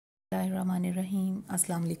Bismillahirrahmanirrahim.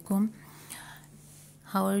 Assalamu alaikum.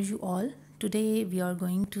 How are you all? Today we are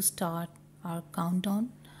going to start our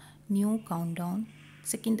countdown, new countdown,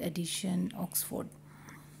 second edition, Oxford.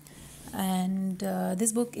 And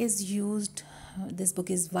this book is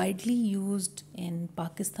widely used in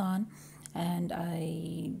Pakistan, and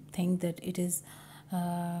I think that it is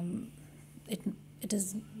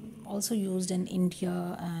also used in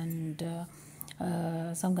India and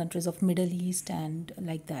some countries of Middle East and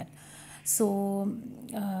like that. So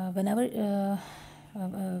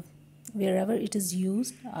wherever it is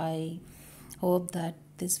used, I hope that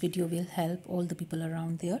this video will help all the people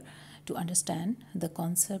around there to understand the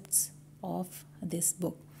concepts of this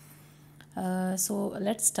book. So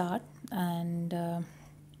let's start, and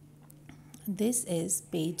this is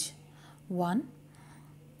page 1.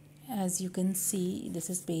 As you can see, this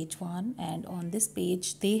is page 1, and on this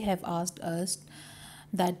page they have asked us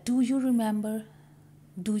that do you remember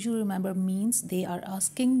means they are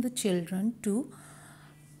asking the children to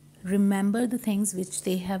remember the things which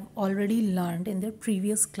they have already learned in their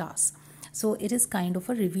previous class. So it is kind of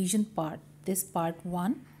a revision part. This part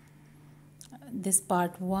 1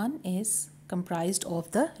 is comprised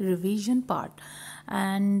of the revision part.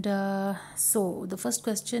 And so the first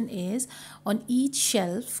question is, on each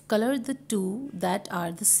shelf color the two that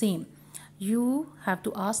are the same. You have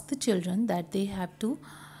to ask the children that they have to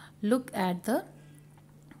look at the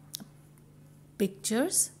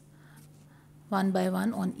pictures one by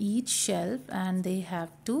one on each shelf, and they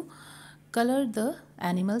have to color the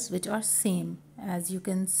animals which are same. As you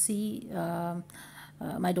can see,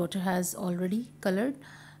 my daughter has already colored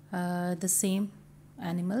the same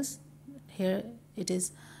animals. Here it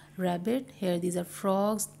is rabbit, here these are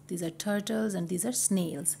frogs, these are turtles, and these are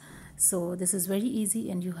snails. So this is very easy,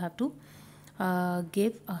 and you have to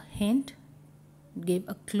give a hint, give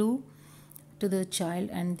a clue to the child,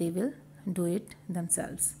 and they will do it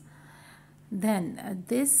themselves. Then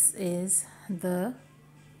this is the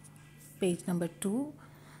page number 2,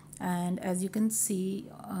 and as you can see,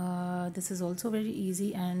 this is also very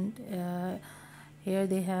easy, and here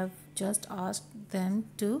they have just asked them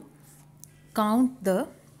to count the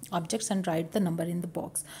objects and write the number in the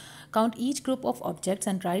box. Count each group of objects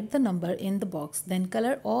and write the number in the box. Then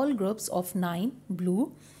color all groups of 9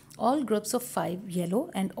 blue, all groups of 5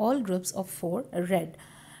 yellow, and all groups of 4 red.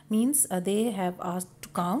 Means they have asked to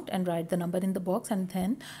count and write the number in the box, and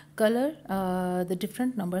then color the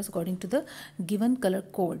different numbers according to the given color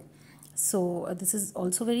code. So this is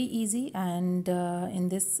also very easy, and in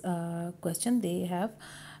this question they have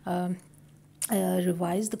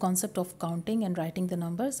revised the concept of counting and writing the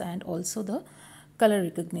numbers, and also the color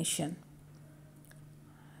recognition.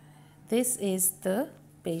 This is the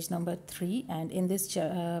page number 3, and in this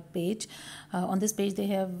page on this page they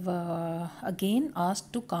have again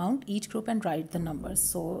asked to count each group and write the numbers.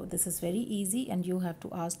 So this is very easy, and you have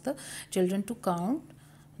to ask the children to count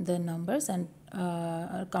the numbers and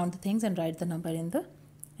count the things and write the number in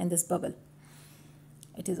this bubble.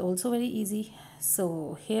 It is also very easy.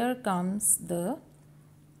 So here comes the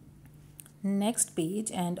next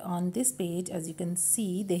page, and on this page, as you can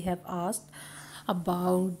see, they have asked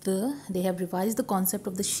about they have revised the concept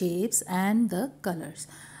of the shapes and the colors.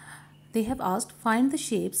 They have asked, find the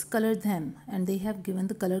shapes, color them, and they have given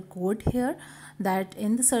the color code here, that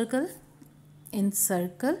in the circle,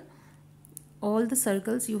 all the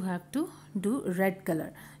circles you have to do red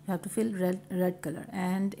color. You have to fill red color,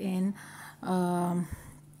 and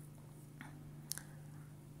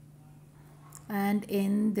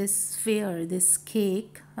in this sphere, this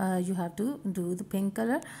cake, you have to do the pink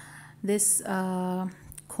color. This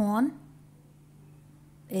cone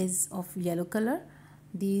is of yellow color.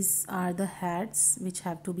 These are the hats which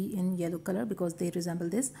have to be in yellow color because they resemble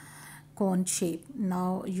this cone shape.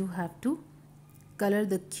 Now you have to color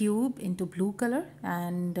the cube into blue color,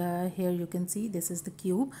 and here you can see this is the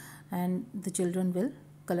cube, and the children will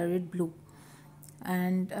color it blue.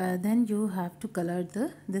 And then you have to color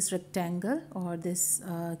this rectangle or this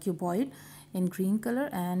cuboid in green color,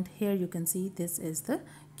 and here you can see this is the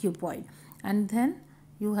cuboid. And then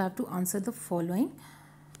you have to answer the following,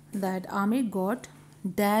 that Amir got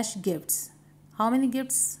dash gifts. How many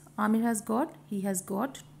gifts Amir has got? He has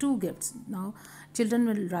got 2 gifts. Now children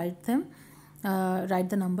will write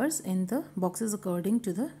the numbers in the boxes according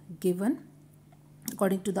to the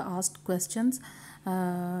asked questions.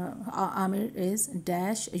 Amir is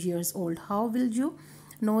dash years old. How will you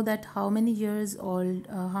know that how many years old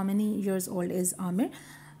is Amir?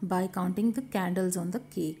 By counting the candles on the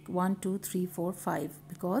cake. 1 2 3 4 5,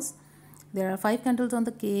 because there are 5 candles on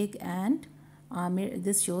the cake, and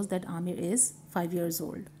this shows that Amir is 5 years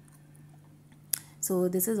old. So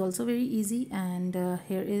this is also very easy. And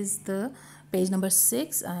here is the page number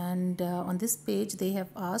 6, and on this page they have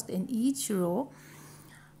asked, in each row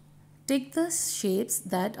take the shapes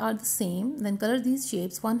that are the same, then color these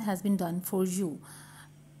shapes. One has been done for you.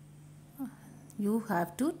 You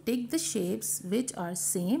have to take the shapes which are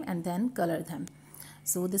same and then color them.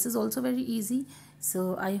 So this is also very easy.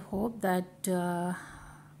 So I hope that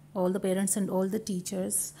all the parents and all the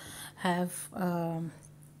teachers have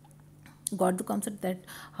got the concept that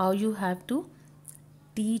how you have to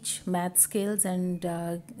teach math skills and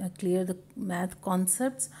clear the math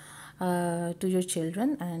concepts to your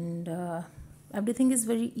children. And everything is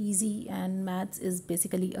very easy, and maths is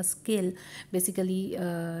basically a skill. Basically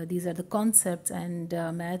these are the concepts, and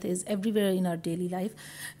math is everywhere in our daily life.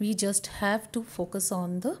 We just have to focus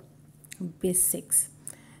on the basics.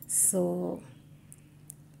 So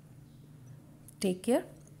take care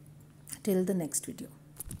till the next video.